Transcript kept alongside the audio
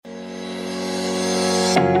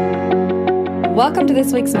Welcome to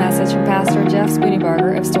this week's message from Pastor Jeff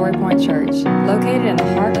Spooneybarger of Story Point Church, located in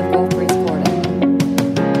the heart of Gulf Breeze, Florida.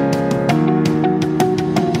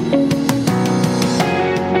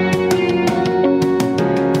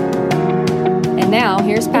 And now,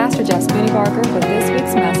 here's Pastor Jeff Spooneybarger with this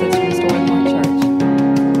week's message from Story Point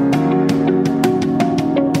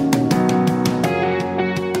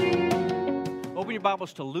Church. Open your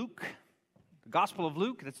Bibles to Luke. Gospel of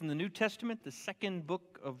Luke, that's in the New Testament, the second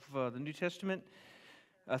book of the New Testament.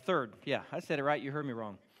 Third, yeah, I said it right, you heard me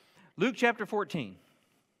wrong. Luke chapter 14.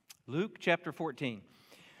 Luke chapter 14.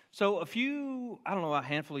 So a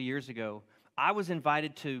handful of years ago, I was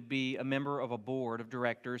invited to be a member of a board of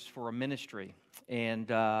directors for a ministry. And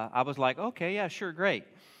I was like, okay, yeah, sure, great.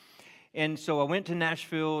 And so I went to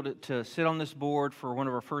Nashville to sit on this board for one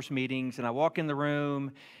of our first meetings, and I walk in the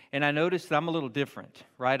room, and I noticed that I'm a little different,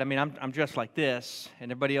 right? I mean, I'm dressed like this,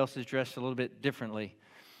 and everybody else is dressed a little bit differently.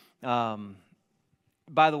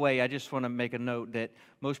 By the way, I just want to make a note that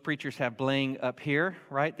most preachers have bling up here,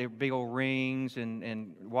 right? They're big old rings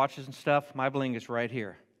and watches and stuff. My bling is right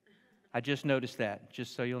here. I just noticed that,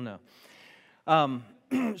 just so you'll know.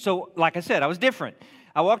 So, like I said, I was different.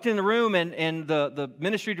 I walked in the room, and the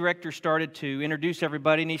ministry director started to introduce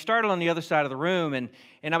everybody, and he started on the other side of the room, and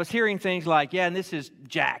I was hearing things like, yeah, and this is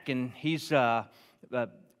Jack, and he's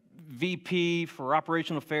VP for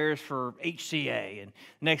Operational Affairs for HCA, and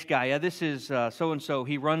next guy, yeah, this is so-and-so,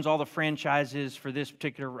 he runs all the franchises for this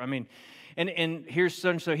particular, and here's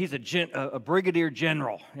so-and-so, he's a brigadier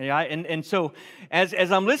general, yeah, and so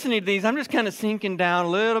as I'm listening to these, I'm just kind of sinking down a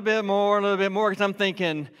little bit more, because I'm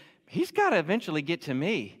thinking, he's got to eventually get to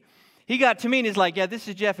me. He got to me and he's like, yeah, this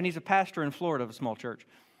is Jeff, and he's a pastor in Florida of a small church.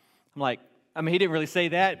 I'm like, he didn't really say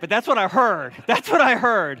that, but that's what I heard. That's what I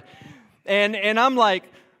heard. And I'm like,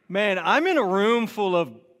 man, I'm in a room full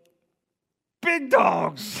of big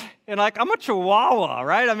dogs. And like, I'm a chihuahua,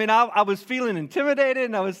 right? I was feeling intimidated,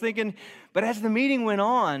 and I was thinking, but as the meeting went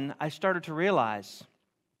on, I started to realize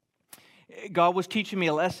God was teaching me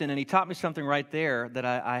a lesson, and he taught me something right there that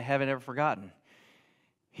I haven't ever forgotten.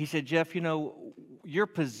 He said, Jeff, your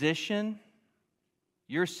position,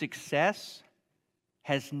 your success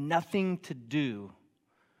has nothing to do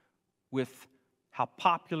with how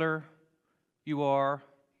popular you are,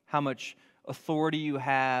 how much authority you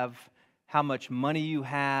have, how much money you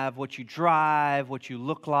have, what you drive, what you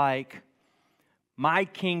look like. My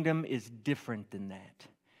kingdom is different than that.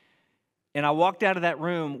 And I walked out of that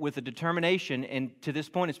room with a determination, and to this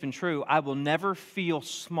point it's been true, I will never feel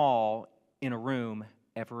small in a room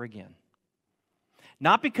ever again.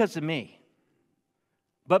 Not because of me,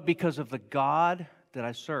 but because of the God that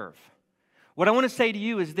I serve. What I want to say to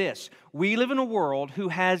you is this: we live in a world who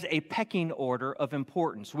has a pecking order of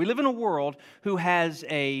importance. We live in a world who has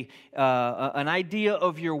an idea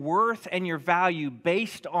of your worth and your value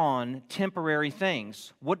based on temporary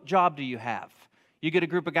things. What job do you have? You get a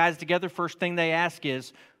group of guys together, first thing they ask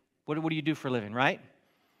is, what do you do for a living, right?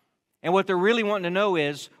 And what they're really wanting to know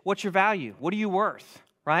is, what's your value? What are you worth,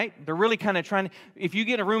 right? They're really kind of trying to, if you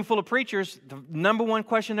get a room full of preachers, the number one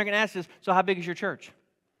question they're going to ask is, so how big is your church?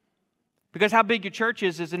 Because how big your church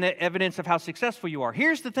is an evidence of how successful you are.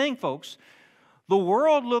 Here's the thing, folks. The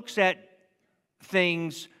world looks at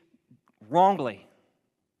things wrongly.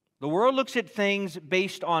 The world looks at things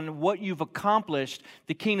based on what you've accomplished.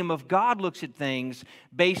 The kingdom of God looks at things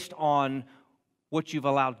based on what you've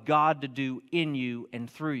allowed God to do in you and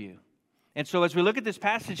through you. And so as we look at this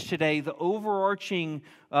passage today, the overarching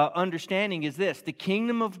understanding is this: the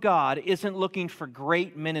kingdom of God isn't looking for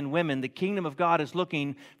great men and women. The kingdom of God is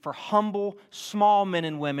looking for humble, small men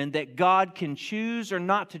and women that God can choose or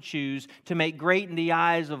not to choose to make great in the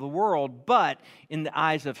eyes of the world, but in the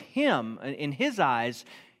eyes of Him, in His eyes,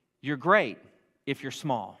 you're great if you're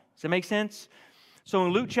small. Does that make sense? So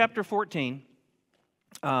in Luke chapter 14,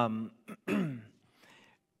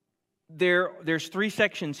 There's three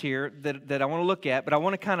sections here that I want to look at, but I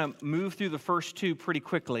want to kind of move through the first two pretty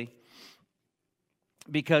quickly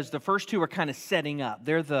because the first two are kind of setting up.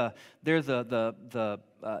 They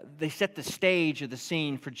set the stage of the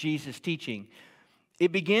scene for Jesus' teaching.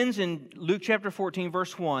 It begins in Luke chapter 14,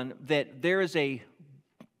 verse 1, that there is a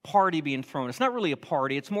party being thrown. It's not really a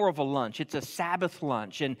party, it's more of a lunch. It's a Sabbath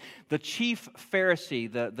lunch, and the chief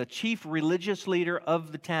Pharisee, the chief religious leader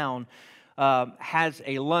of the town, has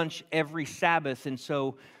a lunch every Sabbath, and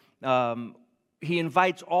so he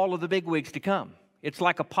invites all of the bigwigs to come. It's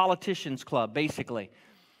like a politician's club, basically.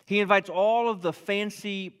 He invites all of the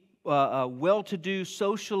fancy, well-to-do,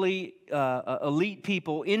 socially elite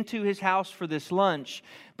people into his house for this lunch,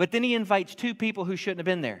 but then he invites two people who shouldn't have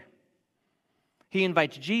been there. He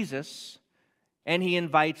invites Jesus, and he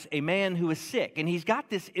invites a man who is sick. And he's got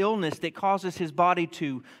this illness that causes his body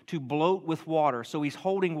to bloat with water. So he's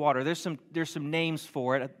holding water. There's some names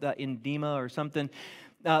for it, edema or something.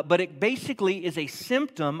 But it basically is a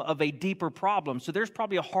symptom of a deeper problem. So there's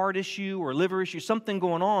probably a heart issue or liver issue, something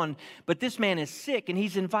going on. But this man is sick and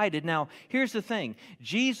he's invited. Now, here's the thing.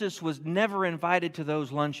 Jesus was never invited to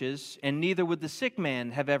those lunches, and neither would the sick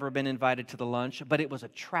man have ever been invited to the lunch. But it was a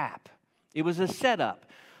trap. It was a setup.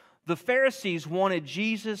 The Pharisees wanted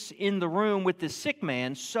Jesus in the room with the sick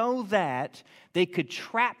man so that they could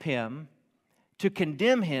trap him to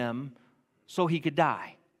condemn him so he could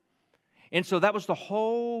die. And so that was the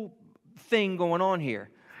whole thing going on here.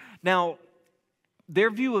 Now, their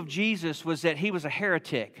view of Jesus was that he was a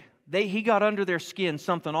heretic. He got under their skin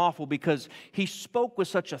something awful because he spoke with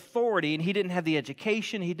such authority, and he didn't have the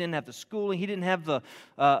education, he didn't have the schooling, he didn't have the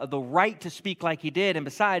right to speak like he did. And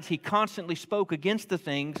besides, he constantly spoke against the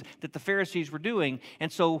things that the Pharisees were doing, and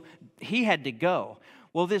so he had to go.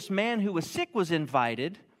 Well, this man who was sick was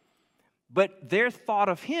invited, but their thought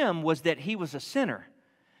of him was that he was a sinner.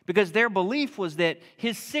 Because their belief was that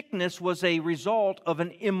his sickness was a result of an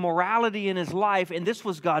immorality in his life, and this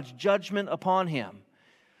was God's judgment upon him.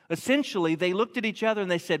 Essentially, they looked at each other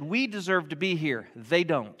and they said, we deserve to be here. They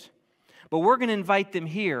don't. But we're going to invite them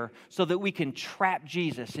here so that we can trap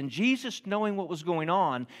Jesus. And Jesus, knowing what was going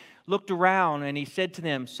on, looked around and he said to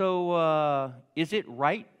them, so is it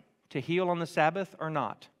right to heal on the Sabbath or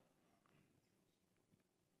not?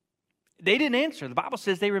 They didn't answer. The Bible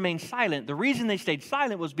says they remained silent. The reason they stayed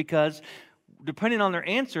silent was because, depending on their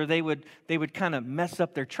answer, they would kind of mess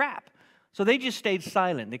up their trap. So they just stayed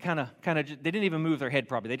silent. They they didn't even move their head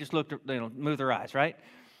probably. They just moved their eyes, right?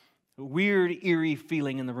 A weird, eerie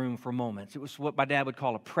feeling in the room for moments. It was what my dad would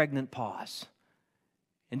call a pregnant pause.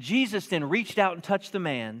 And Jesus then reached out and touched the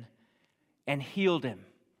man and healed him.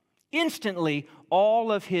 Instantly,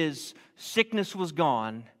 all of his sickness was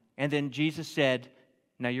gone. And then Jesus said,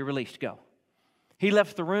 now you're released, go. He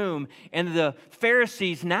left the room, and the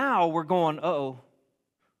Pharisees now were going, uh-oh,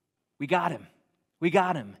 we got him. We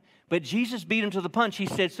got him. But Jesus beat him to the punch. He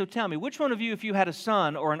said, so tell me, which one of you, if you had a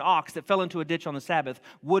son or an ox that fell into a ditch on the Sabbath,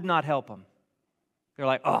 would not help him? They're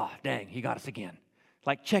like, oh, dang, he got us again.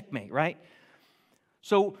 Like checkmate, right?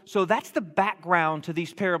 So that's the background to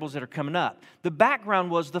these parables that are coming up. The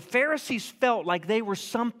background was the Pharisees felt like they were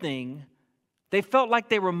something. They felt like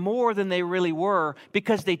they were more than they really were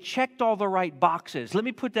because they checked all the right boxes. Let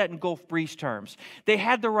me put that in Gulf Breeze terms. They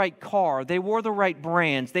had the right car. They wore the right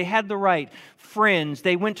brands. They had the right friends.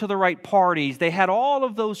 They went to the right parties. They had all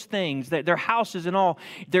of those things, their houses and all.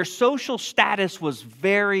 Their social status was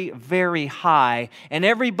very, very high, and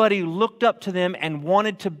everybody looked up to them and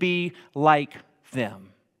wanted to be like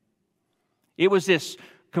them. It was this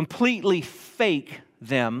completely fake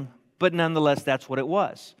them, but nonetheless, that's what it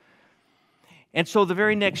was. And so the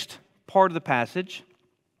very next part of the passage,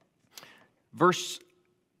 verse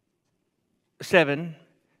 7,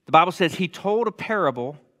 the Bible says, he told a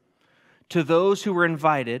parable to those who were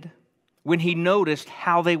invited when he noticed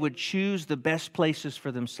how they would choose the best places for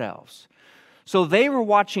themselves. So they were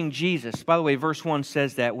watching Jesus. By the way, verse 1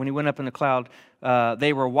 says that when he went up in the cloud,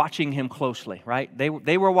 they were watching him closely, right?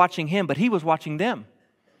 They were watching him, but he was watching them.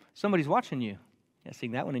 Somebody's watching you. Yeah,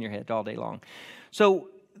 sing that one in your head all day long. So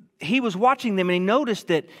he was watching them, and he noticed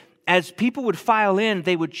that as people would file in,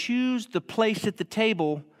 they would choose the place at the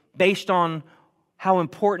table based on how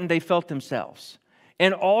important they felt themselves.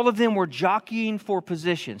 And all of them were jockeying for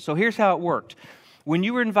position. So here's how it worked. When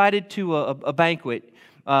you were invited to a banquet,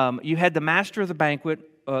 you had the master of the banquet,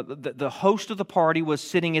 the host of the party was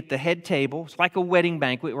sitting at the head table. It's like a wedding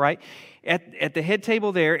banquet, right? At the head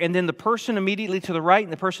table there, and then the person immediately to the right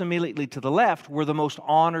and the person immediately to the left were the most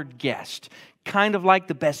honored guest. Kind of like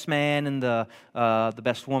the best man and the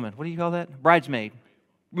best woman. What do you call that? Bridesmaid.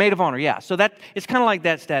 Maid of honor, yeah. So it's kind of like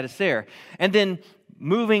that status there. And then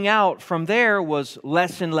moving out from there was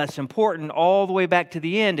less and less important all the way back to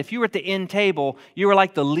the end. If you were at the end table, you were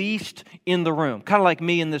like the least in the room. Kind of like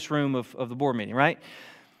me in this room of the board meeting, right?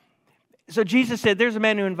 So Jesus said, there's a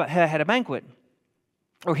man who had a banquet.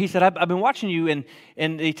 Or he said, I've been watching you,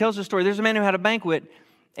 and he tells the story. There's a man who had a banquet,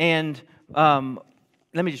 and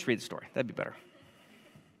let me just read the story. That'd be better.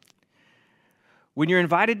 When you're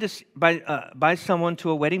invited by someone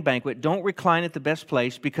to a wedding banquet, don't recline at the best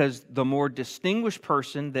place because the more distinguished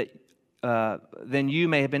person than you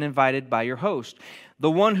may have been invited by your host.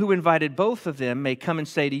 The one who invited both of them may come and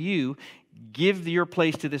say to you, give your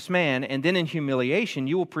place to this man, and then in humiliation,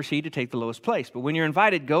 you will proceed to take the lowest place. But when you're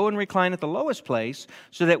invited, go and recline at the lowest place,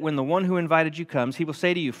 so that when the one who invited you comes, he will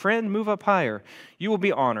say to you, friend, move up higher. You will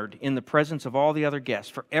be honored in the presence of all the other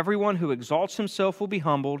guests. For everyone who exalts himself will be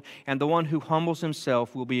humbled, and the one who humbles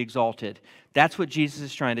himself will be exalted. That's what Jesus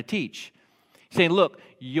is trying to teach. He's saying, look,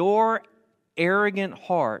 your arrogant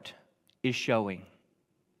heart is showing.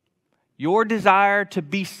 Your desire to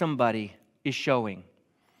be somebody is showing.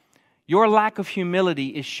 Your lack of humility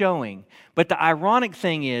is showing. But the ironic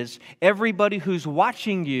thing is, everybody who's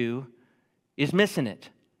watching you is missing it.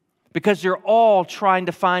 Because they're all trying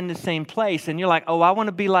to find the same place. And you're like, oh, I want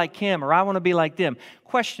to be like him, or I want to be like them.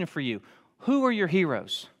 Question for you. Who are your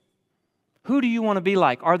heroes? Who do you want to be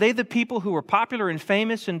like? Are they the people who are popular and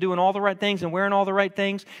famous and doing all the right things and wearing all the right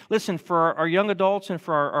things? Listen, for our young adults and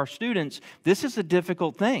for our students, this is a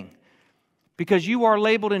difficult thing. Because you are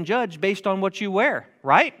labeled and judged based on what you wear,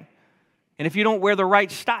 right? And if you don't wear the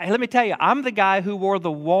right style, let me tell you, I'm the guy who wore the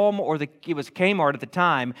Walmart, or it was Kmart at the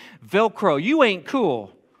time, Velcro. You ain't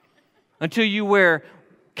cool until you wear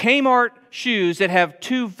Kmart shoes that have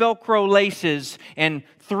 2 Velcro laces and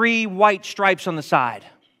 3 white stripes on the side.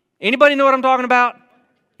 Anybody know what I'm talking about?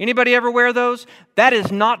 Anybody ever wear those? That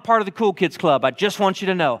is not part of the Cool Kids Club. I just want you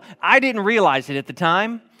to know. I didn't realize it at the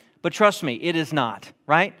time, but trust me, it is not,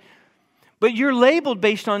 right? But you're labeled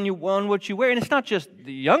based on what you wear. And it's not just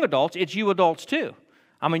the young adults, it's you adults too.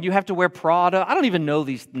 I mean, you have to wear Prada. I don't even know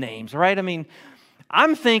these names, right? I mean,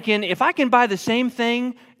 I'm thinking, if I can buy the same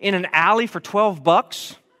thing in an alley for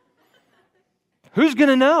 $12, who's going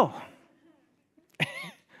to know?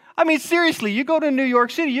 I mean, seriously, you go to New York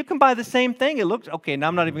City, you can buy the same thing. It looks, okay, now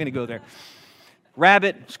I'm not even going to go there.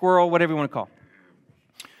 Rabbit, squirrel, whatever you want to call.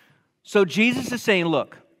 So Jesus is saying,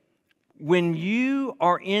 look, when you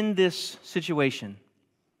are in this situation,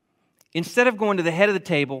 instead of going to the head of the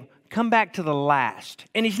table, come back to the last.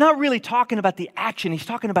 And he's not really talking about the action, he's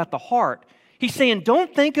talking about the heart. He's saying,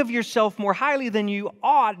 don't think of yourself more highly than you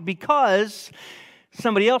ought, because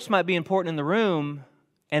somebody else might be important in the room,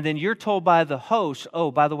 and then you're told by the host, oh,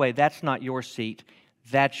 by the way, that's not your seat,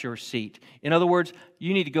 that's your seat. In other words,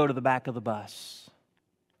 you need to go to the back of the bus.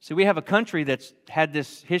 See, we have a country that's had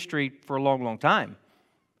this history for a long, long time.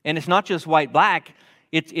 And it's not just white, black.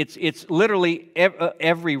 It's literally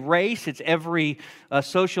every race. It's every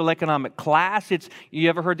social economic class. You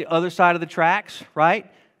ever heard the other side of the tracks, right?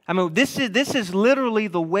 I mean, this is literally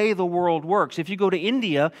the way the world works. If you go to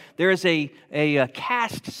India, there is a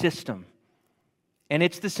caste system. And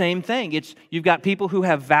it's the same thing. You've got people who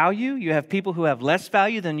have value. You have people who have less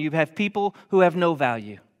value. Then you have people who have no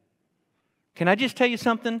value. Can I just tell you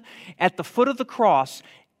something? At the foot of the cross,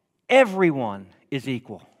 everyone is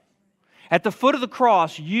equal. At the foot of the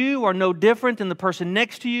cross, you are no different than the person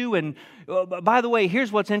next to you. And by the way, here's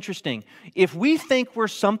what's interesting. If we think we're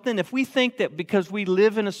something, if we think that because we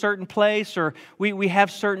live in a certain place or we have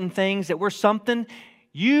certain things that we're something,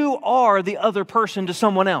 you are the other person to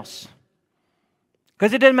someone else.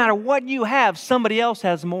 Because it doesn't matter what you have, somebody else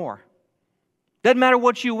has more. Doesn't matter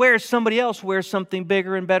what you wear, somebody else wears something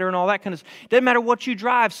bigger and better and all that kind of stuff. Doesn't matter what you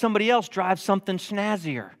drive, somebody else drives something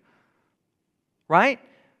snazzier. Right?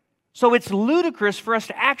 So it's ludicrous for us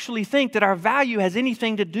to actually think that our value has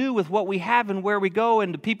anything to do with what we have and where we go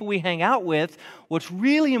and the people we hang out with. What's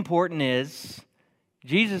really important is,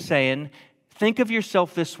 Jesus saying, think of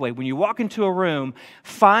yourself this way. When you walk into a room,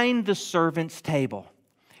 find the servant's table.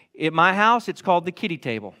 At my house, it's called the kiddie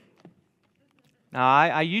table. Now,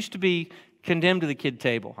 I used to be condemned to the kid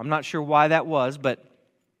table. I'm not sure why that was, but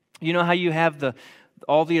you know how you have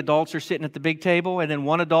all the adults are sitting at the big table, and then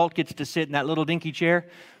one adult gets to sit in that little dinky chair,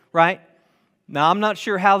 right? Now, I'm not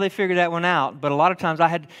sure how they figured that one out, but a lot of times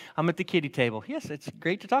I'm at the kiddie table. Yes, it's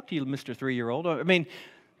great to talk to you, Mr. 3-year-old. I mean,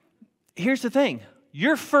 here's the thing.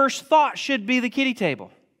 Your first thought should be the kiddie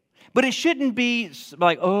table. But it shouldn't be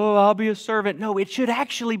like, oh, I'll be a servant. No, it should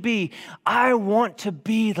actually be, I want to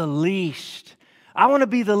be the least. I want to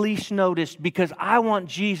be the least noticed because I want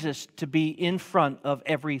Jesus to be in front of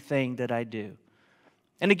everything that I do.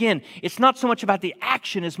 And again, it's not so much about the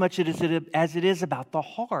action as much as it is about the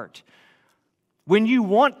heart. When you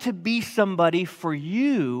want to be somebody for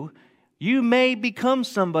you, you may become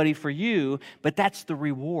somebody for you, but that's the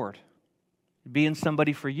reward. Being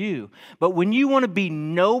somebody for you. But when you want to be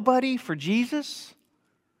nobody for Jesus,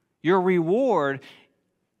 your reward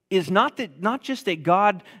is not just that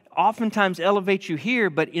God oftentimes elevates you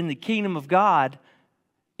here, but in the kingdom of God,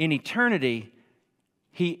 in eternity,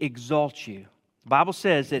 He exalts you. The Bible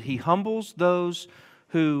says that He humbles those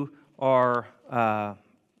who are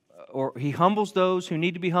or he humbles those who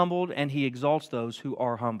need to be humbled, and he exalts those who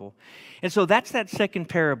are humble. And so that's that second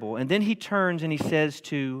parable. And then he turns and he says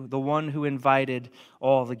to the one who invited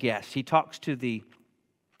all the guests. He talks to the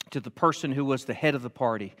person who was the head of the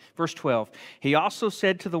party. Verse 12, he also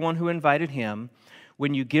said to the one who invited him,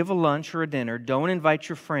 when you give a lunch or a dinner, don't invite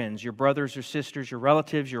your friends, your brothers or sisters, your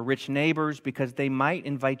relatives, your rich neighbors, because they might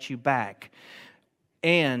invite you back,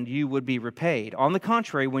 and you would be repaid. On the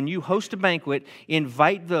contrary, when you host a banquet,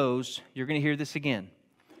 invite those, you're going to hear this again,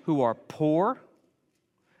 who are poor,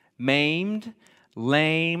 maimed,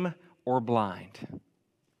 lame, or blind.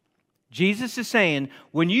 Jesus is saying,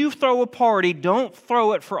 when you throw a party, don't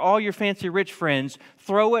throw it for all your fancy rich friends.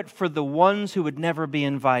 Throw it for the ones who would never be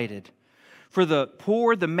invited. For the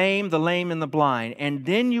poor, the maimed, the lame, and the blind. And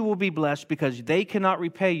then you will be blessed because they cannot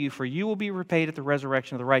repay you, for you will be repaid at the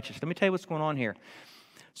resurrection of the righteous. Let me tell you what's going on here.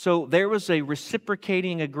 So there was a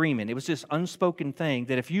reciprocating agreement. It was this unspoken thing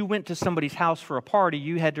that if you went to somebody's house for a party,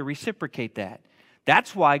 you had to reciprocate that.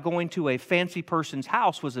 That's why going to a fancy person's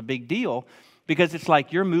house was a big deal, because it's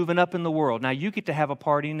like you're moving up in the world. Now you get to have a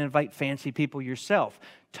party and invite fancy people yourself.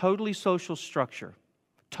 Totally social structure.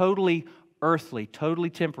 Totally earthly, totally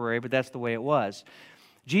temporary, but that's the way it was.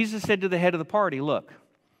 Jesus said to the head of the party, look,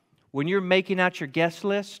 when you're making out your guest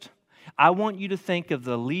list, I want you to think of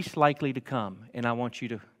the least likely to come, and I want you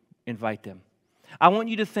to invite them. I want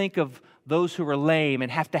you to think of those who are lame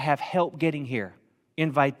and have to have help getting here.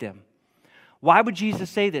 Invite them. Why would Jesus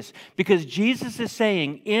say this? Because Jesus is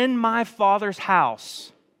saying, in my Father's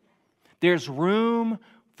house, there's room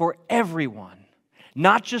for everyone.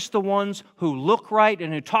 Not just the ones who look right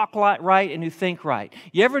and who talk right and who think right.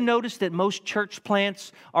 You ever notice that most church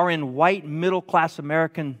plants are in white middle-class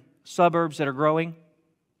American suburbs that are growing?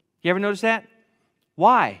 You ever notice that?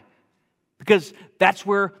 Why? Because that's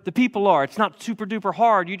where the people are. It's not super duper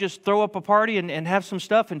hard. You just throw up a party and have some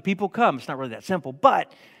stuff and people come. It's not really that simple.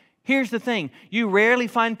 But here's the thing. You rarely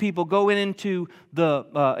find people going into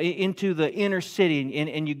the inner city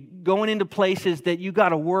and you going into places that you got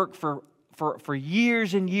to work for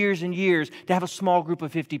years and years and years to have a small group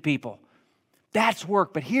of 50 people. That's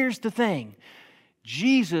work. But here's the thing.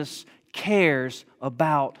 Jesus cares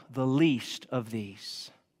about the least of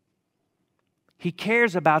these. He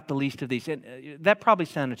cares about the least of these. And that probably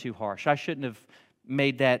sounded too harsh. I shouldn't have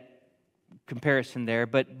made that comparison there,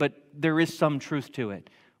 but there is some truth to it.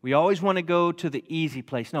 We always want to go to the easy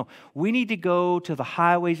place. No, we need to go to the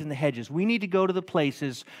highways and the hedges. We need to go to the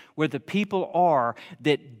places where the people are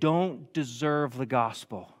that don't deserve the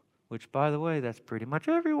gospel. Which, by the way, that's pretty much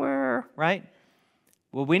everywhere, right?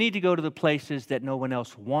 Well, we need to go to the places that no one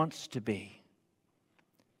else wants to be.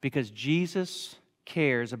 Because Jesus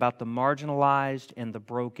cares about the marginalized and the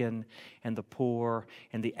broken and the poor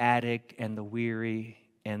and the addict and the weary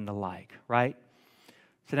and the like, right?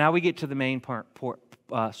 So now we get to the main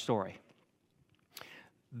story.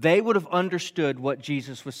 They would have understood what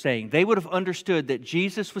Jesus was saying. They would have understood that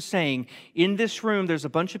Jesus was saying, in this room, there's a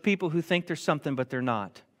bunch of people who think there's something, but they're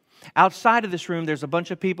not. Outside of this room, there's a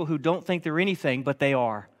bunch of people who don't think they're anything, but they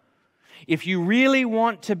are. If you really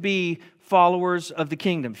want to be followers of the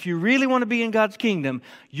kingdom, if you really want to be in God's kingdom,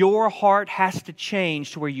 your heart has to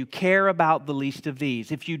change to where you care about the least of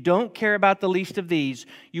these. If you don't care about the least of these,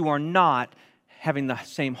 you are not having the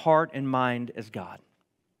same heart and mind as God.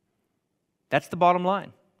 That's the bottom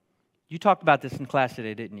line. You talked about this in class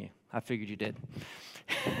today, didn't you? I figured you did.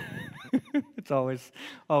 It's always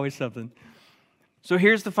something. So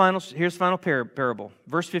here's the final parable.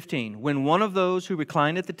 Verse 15. When one of those who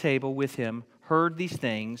reclined at the table with him heard these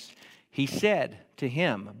things, he said to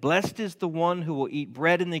him, "Blessed is the one who will eat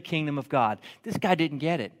bread in the kingdom of God." This guy didn't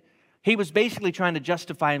get it. He was basically trying to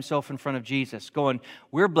justify himself in front of Jesus, going,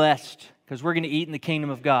 we're blessed because we're going to eat in the kingdom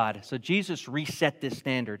of God. So Jesus reset this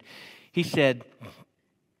standard. He said,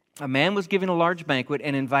 a man was given a large banquet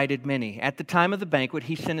and invited many. At the time of the banquet,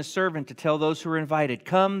 he sent a servant to tell those who were invited,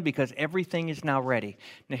 "Come, because everything is now ready."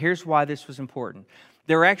 Now, here's why this was important.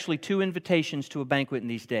 There are actually two invitations to a banquet in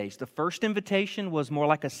these days. The first invitation was more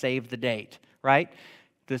like a save the date, right?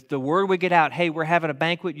 The word would get out, hey, we're having a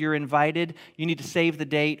banquet, you're invited, you need to save the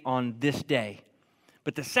date on this day.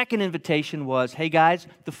 But the second invitation was, hey guys,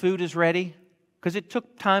 the food is ready, because it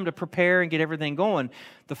took time to prepare and get everything going.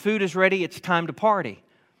 The food is ready, it's time to party.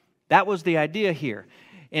 That was the idea here.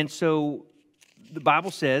 And so the Bible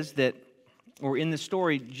says that, or in the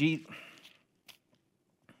story,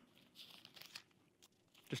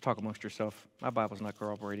 just talk amongst yourself. My Bible's not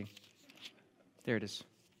cooperating. There it is.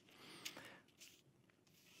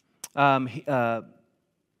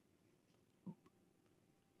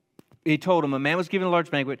 He told him, a man was given a large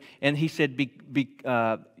banquet, and he said,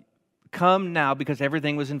 Come now, because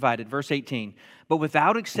everything was invited. Verse 18. But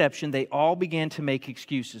without exception, they all began to make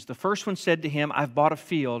excuses. The first one said to him, I've bought a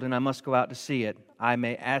field and I must go out to see it. I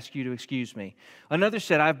may ask you to excuse me. Another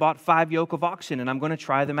said, I've bought 5 yoke of oxen and I'm going to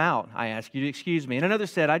try them out. I ask you to excuse me. And another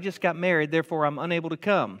said, I just got married, therefore I'm unable to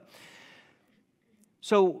come.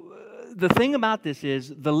 So the thing about this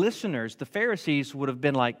is the listeners, the Pharisees, would have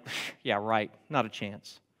been like, yeah, right, not a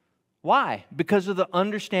chance. Why? Because of the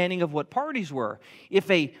understanding of what parties were. If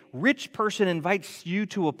a rich person invites you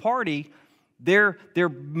to a party, they're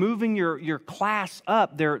moving your class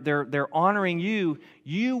up. They're honoring you.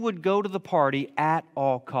 You would go to the party at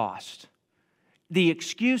all cost. The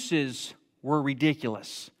excuses were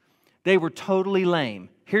ridiculous. They were totally lame.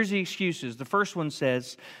 Here's the excuses. The first one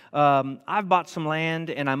says, I've bought some land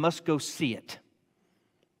and I must go see it.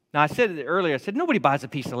 Now, I said it earlier, I said nobody buys a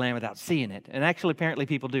piece of land without seeing it. And actually, apparently,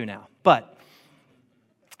 people do now. But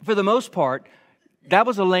for the most part, that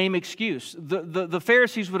was a lame excuse. The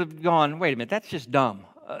Pharisees would have gone, wait a minute, that's just dumb.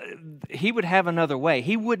 He would have another way.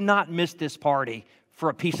 He would not miss this party for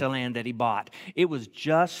a piece of land that he bought. It was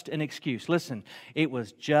just an excuse. Listen, it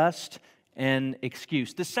was just an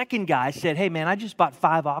excuse. The second guy said, hey, man, I just bought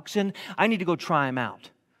 5 oxen. I need to go try them out.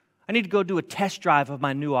 I need to go do a test drive of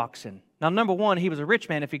my new oxen. Now, number one, he was a rich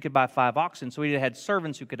man if he could buy 5 oxen, so he had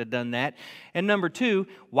servants who could have done that. And number two,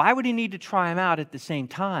 why would he need to try them out at the same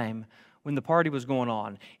time when the party was going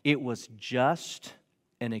on? It was just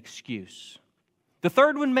an excuse. The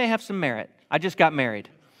third one may have some merit. I just got married.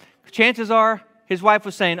 Chances are his wife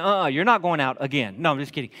was saying, you're not going out again. No, I'm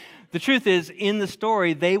just kidding. The truth is, in the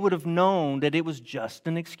story, they would have known that it was just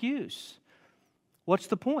an excuse. What's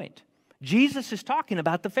the point? Jesus is talking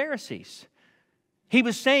about the Pharisees. He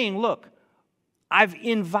was saying, look, I've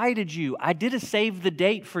invited you. I did a save the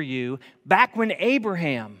date for you back when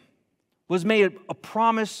Abraham was made a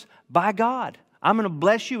promise by God. I'm going to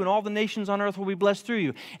bless you and all the nations on earth will be blessed through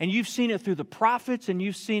you. And you've seen it through the prophets and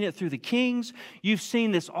you've seen it through the kings. You've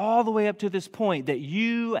seen this all the way up to this point that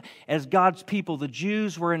you, as God's people, the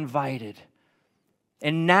Jews, were invited.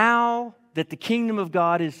 And now that the kingdom of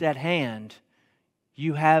God is at hand,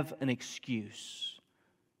 you have an excuse.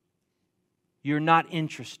 You're not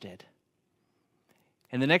interested.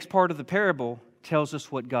 And the next part of the parable tells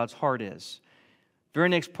us what God's heart is. Very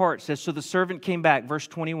next part says, so the servant came back, verse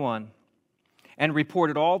 21, and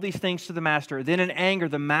reported all these things to the master. Then in anger,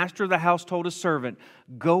 the master of the house told his servant,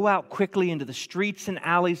 go out quickly into the streets and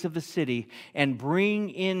alleys of the city and bring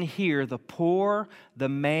in here the poor, the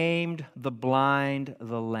maimed, the blind,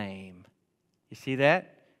 the lame. You see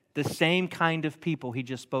that? The same kind of people he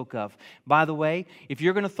just spoke of. By the way, if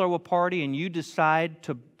you're going to throw a party and you decide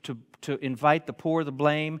to invite the poor, the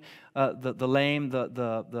lame,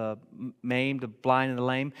 the maimed, the blind, and the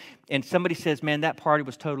lame, and somebody says, man, that party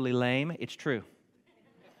was totally lame, it's true.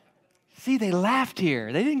 See, they laughed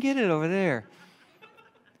here. They didn't get it over there.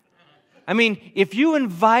 I mean, if you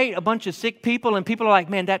invite a bunch of sick people and people are like,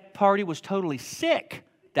 man, that party was totally sick,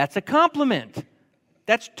 that's a compliment.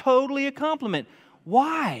 That's totally a compliment.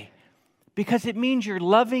 Why? Because it means you're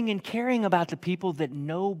loving and caring about the people that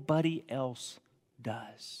nobody else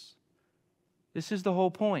does. This is the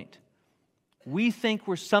whole point. We think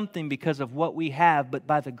we're something because of what we have, but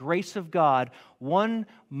by the grace of God, one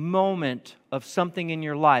moment of something in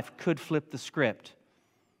your life could flip the script.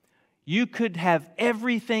 You could have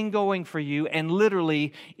everything going for you, and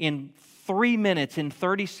literally in 3 minutes, in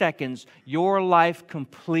 30 seconds, your life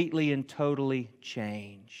completely and totally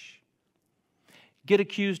change. Get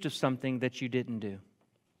accused of something that you didn't do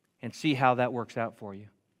and see how that works out for you.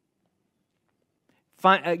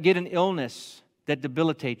 Get an illness that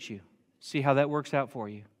debilitates you. See how that works out for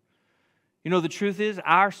you. You know, the truth is,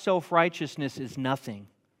 our self-righteousness is nothing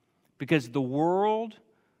because the world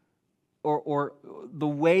or the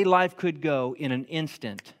way life could go in an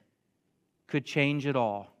instant could change it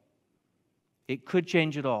all. It could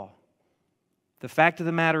change it all. The fact of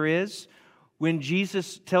the matter is, when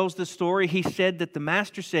Jesus tells the story, he said that the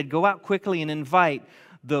master said, go out quickly and invite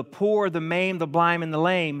the poor, the maimed, the blind, and the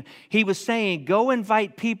lame. He was saying, go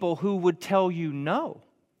invite people who would tell you no.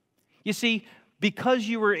 You see, because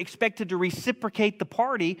you were expected to reciprocate the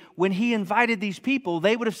party, when he invited these people,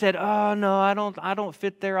 they would have said, oh, no, I don't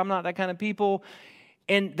fit there. I'm not that kind of people.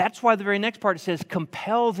 And that's why the very next part says,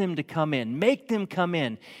 compel them to come in. Make them come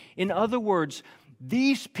in. In other words,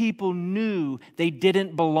 these people knew they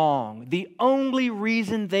didn't belong. The only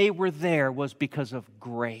reason they were there was because of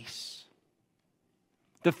grace.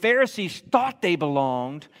 The Pharisees thought they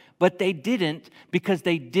belonged, but they didn't because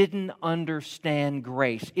they didn't understand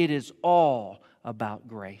grace. It is all about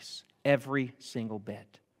grace, every single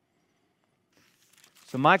bit.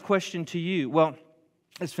 So my question to you, well,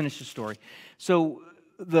 Let's finish the story. So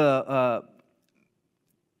the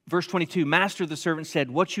verse 22, Master, the servant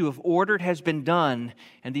said, what you have ordered has been done.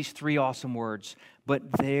 And these three awesome words,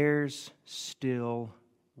 but there's still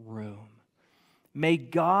room. May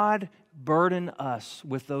God burden us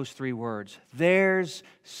with those three words. There's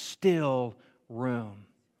still room.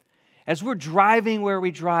 As we're driving where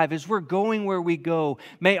we drive, as we're going where we go,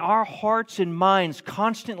 may our hearts and minds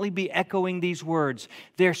constantly be echoing these words.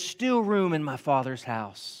 There's still room in my Father's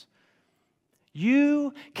house.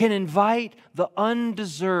 You can invite the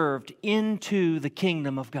undeserved into the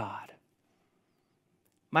kingdom of God.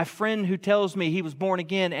 My friend who tells me he was born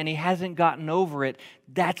again and he hasn't gotten over it,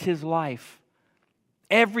 that's his life.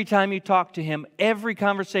 Every time you talk to him, every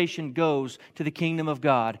conversation goes to the kingdom of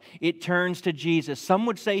God. It turns to Jesus. Some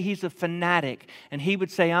would say he's a fanatic, and he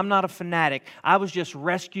would say, I'm not a fanatic. I was just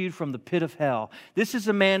rescued from the pit of hell. This is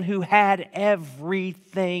a man who had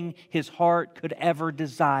everything his heart could ever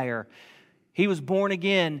desire. He was born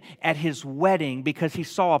again at his wedding because he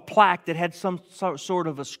saw a plaque that had some sort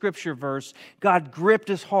of a scripture verse. God gripped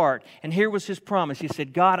his heart, and here was his promise. He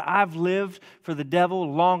said, God, I've lived for the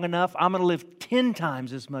devil long enough. I'm going to live 10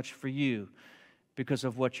 times as much for you because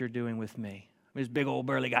of what you're doing with me. This big old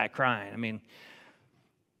burly guy crying. I mean,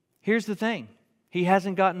 here's the thing. He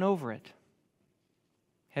hasn't gotten over it.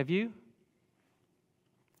 Have you?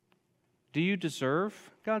 Do you deserve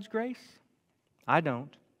God's grace? I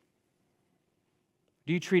don't.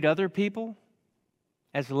 Do you treat other people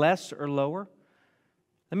as less or lower?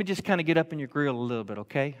 Let me just kind of get up in your grill a little bit,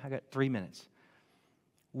 okay? I got 3 minutes.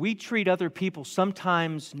 We treat other people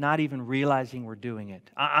sometimes not even realizing we're doing it.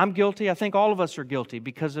 I'm guilty. I think all of us are guilty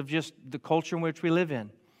because of just the culture in which we live in.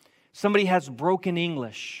 Somebody has broken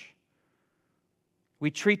English. We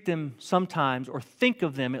treat them sometimes, or think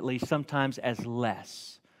of them at least sometimes, as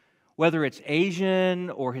less. Whether it's Asian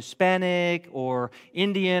or Hispanic or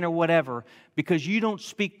Indian or whatever, because you don't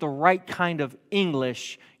speak the right kind of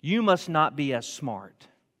English, you must not be as smart.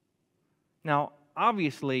 Now,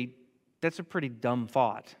 obviously, that's a pretty dumb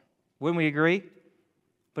thought. Wouldn't we agree?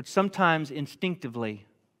 But sometimes instinctively,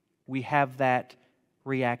 we have that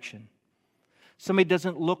reaction. Somebody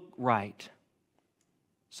doesn't look right.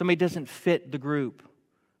 Somebody doesn't fit the group,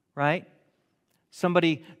 right?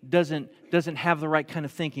 Somebody doesn't have the right kind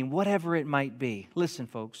of thinking, whatever it might be. Listen,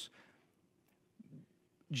 folks.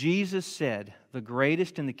 Jesus said, the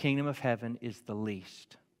greatest in the kingdom of heaven is the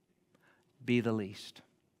least. Be the least.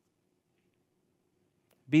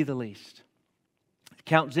 Be the least.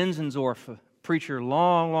 Count Zinzendorf, a preacher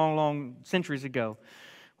long centuries ago,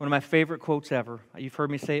 one of my favorite quotes ever. You've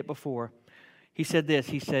heard me say it before. He said this,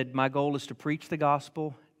 he said, my goal is to preach the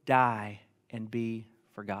gospel, die, and be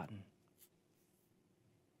forgotten.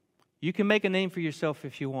 You can make a name for yourself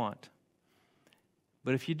if you want.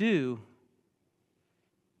 But if you do,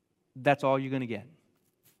 that's all you're going to get.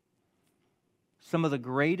 Some of the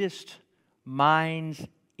greatest minds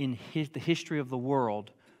in the history of the world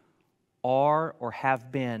are or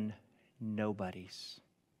have been nobodies.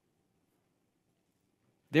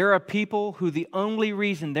 There are people who the only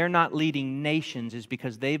reason they're not leading nations is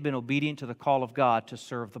because they've been obedient to the call of God to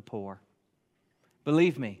serve the poor.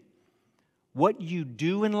 Believe me, what you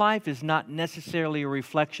do in life is not necessarily a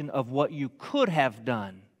reflection of what you could have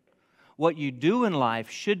done. What you do in life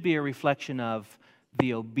should be a reflection of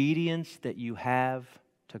the obedience that you have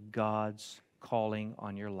to God's calling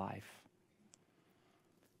on your life.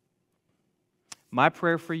 My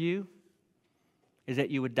prayer for you is that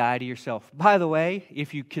you would die to yourself. By the way,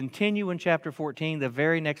 if you continue in chapter 14, the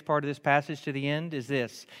very next part of this passage to the end is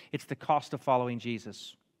this. It's the cost of following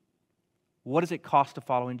Jesus. What does it cost to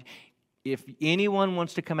follow him? If anyone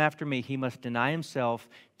wants to come after me, he must deny himself,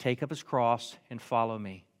 take up his cross, and follow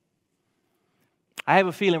me. I have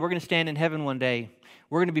a feeling we're going to stand in heaven one day.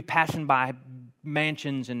 We're going to be passing by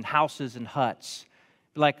mansions and houses and huts.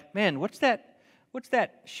 Like, man, what's that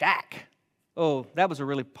shack? Oh, that was a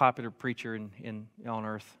really popular preacher on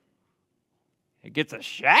earth. He gets a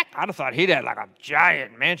shack? I'd have thought he'd had like a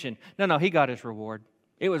giant mansion. No, he got his reward.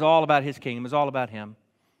 It was all about his kingdom. It was all about him.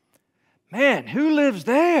 Man, who lives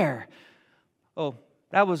there? Oh,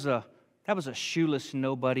 that was a shoeless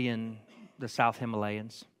nobody in the South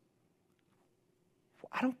Himalayas.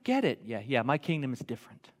 I don't get it. Yeah, my kingdom is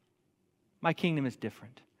different. My kingdom is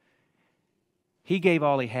different. He gave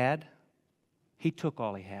all he had. He took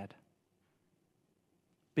all he had.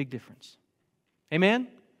 Big difference. Amen?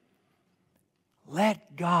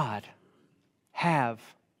 Let God have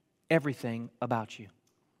everything about you.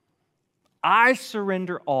 I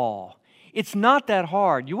surrender all. It's not that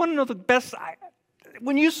hard. You want to know the best?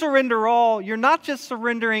 when you surrender all, you're not just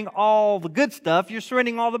surrendering all the good stuff, you're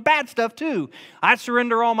surrendering all the bad stuff too. I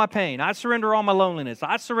surrender all my pain. I surrender all my loneliness.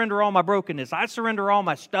 I surrender all my brokenness. I surrender all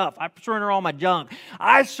my stuff. I surrender all my junk.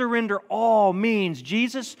 I surrender all means,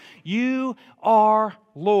 Jesus, you are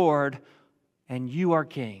Lord and you are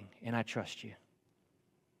King, and I trust you.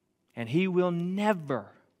 And He will never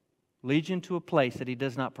lead you into a place that He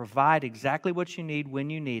does not provide exactly what you need when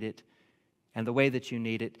you need it and the way that you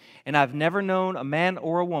need it. And I've never known a man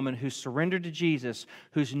or a woman who's surrendered to Jesus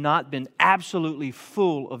who's not been absolutely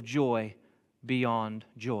full of joy beyond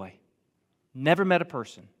joy. Never met a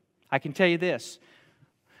person. I can tell you this,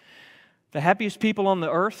 the happiest people on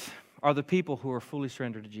the earth are the people who are fully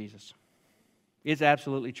surrendered to Jesus. It's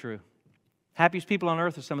absolutely true. Happiest people on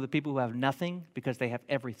earth are some of the people who have nothing because they have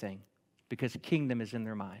everything, because the kingdom is in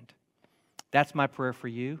their mind. That's my prayer for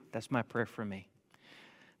you. That's my prayer for me.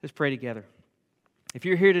 Let's pray together. If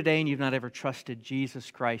you're here today and you've not ever trusted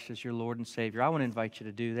Jesus Christ as your Lord and Savior, I want to invite you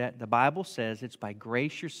to do that. The Bible says it's by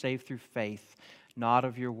grace you're saved through faith, not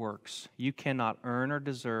of your works. You cannot earn or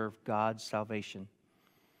deserve God's salvation.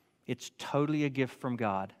 It's totally a gift from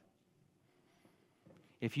God.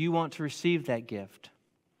 If you want to receive that gift,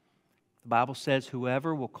 the Bible says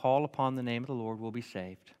whoever will call upon the name of the Lord will be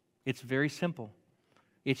saved. It's very simple.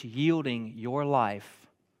 It's yielding your life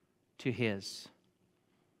to His.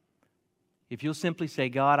 If you'll simply say,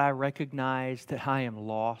 God, I recognize that I am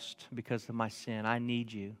lost because of my sin. I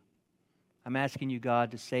need you. I'm asking you,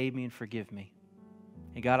 God, to save me and forgive me.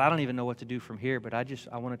 And God, I don't even know what to do from here, but I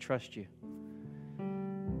want to trust you.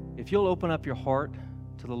 If you'll open up your heart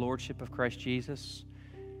to the Lordship of Christ Jesus,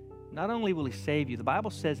 not only will He save you, the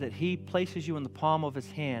Bible says that He places you in the palm of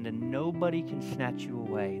His hand and nobody can snatch you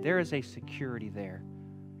away. There is a security there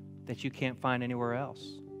that you can't find anywhere else.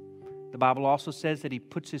 The Bible also says that He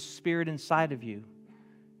puts His Spirit inside of you.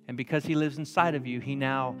 And because He lives inside of you, He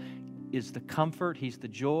now is the comfort, He's the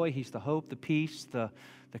joy, He's the hope, the peace, the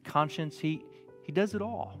conscience. He does it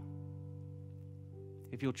all.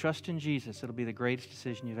 If you'll trust in Jesus, it'll be the greatest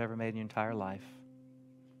decision you've ever made in your entire life.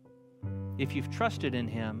 If you've trusted in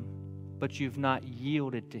Him, but you've not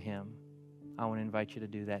yielded to Him, I want to invite you to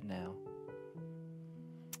do that now.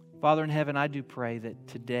 Father in heaven, I do pray that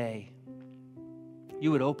today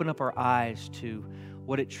you would open up our eyes to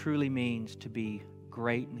what it truly means to be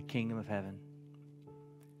great in the kingdom of heaven.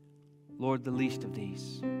 Lord, the least of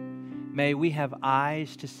these. May we have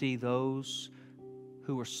eyes to see those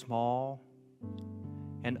who are small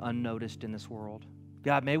and unnoticed in this world.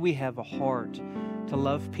 God, may we have a heart to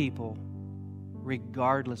love people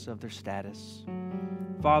regardless of their status.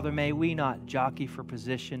 Father, may we not jockey for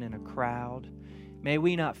position in a crowd. May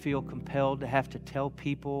we not feel compelled to have to tell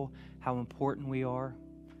people how important we are.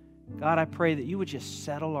 God, I pray that you would just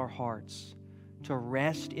settle our hearts to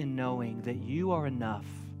rest in knowing that you are enough.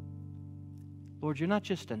 Lord, you're not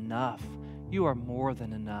just enough. You are more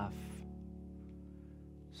than enough.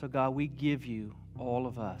 So God, we give you all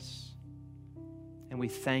of us. And we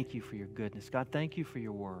thank you for your goodness. God, thank you for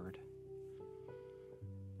your word.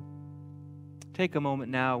 Take a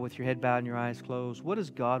moment now with your head bowed and your eyes closed. What does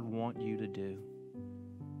God want you to do?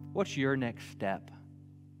 What's your next step?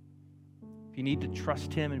 If you need to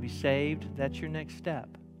trust Him and be saved, that's your next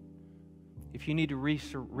step. If you need to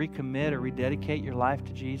recommit or rededicate your life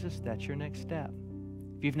to Jesus, that's your next step.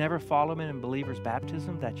 If you've never followed Him in believer's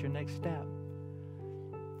baptism, that's your next step.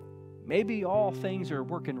 Maybe all things are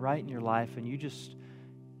working right in your life and you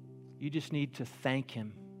just need to thank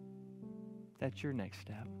Him. That's your next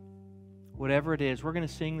step. Whatever it is, we're going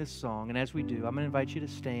to sing this song, and as we do, I'm going to invite you to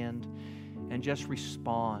stand and just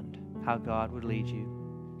respond how God would lead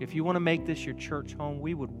you. If you want to make this your church home,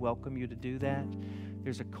 we would welcome you to do that.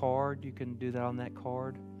 There's a card. You can do that on that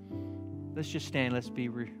card. Let's just stand. Let's be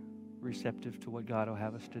receptive to what God will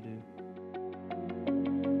have us to do.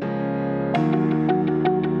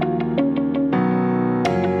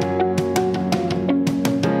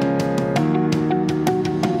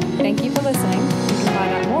 Thank you for listening. You can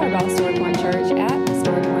find out more about Story Point Church at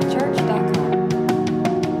storypointchurch.com.